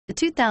The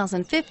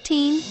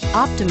 2015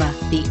 Optima.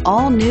 The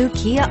all-new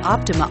Kia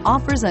Optima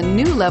offers a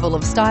new level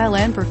of style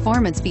and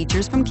performance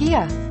features from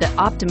Kia. The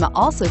Optima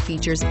also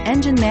features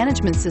engine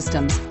management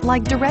systems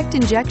like direct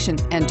injection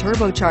and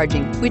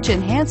turbocharging, which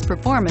enhance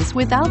performance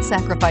without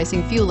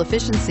sacrificing fuel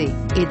efficiency.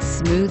 Its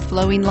smooth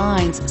flowing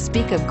lines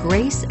speak of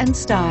grace and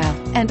style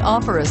and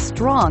offer a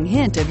strong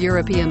hint of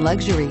European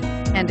luxury,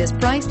 and is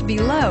priced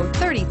below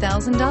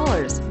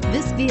 $30,000.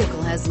 This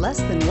vehicle has less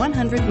than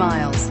 100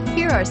 miles.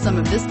 Here are some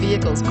of this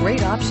vehicle's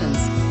great options: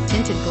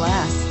 tinted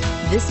glass.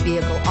 This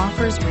vehicle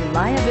offers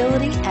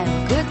reliability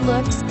and good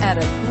looks at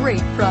a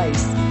great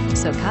price.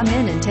 So come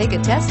in and take a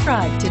test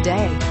drive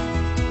today.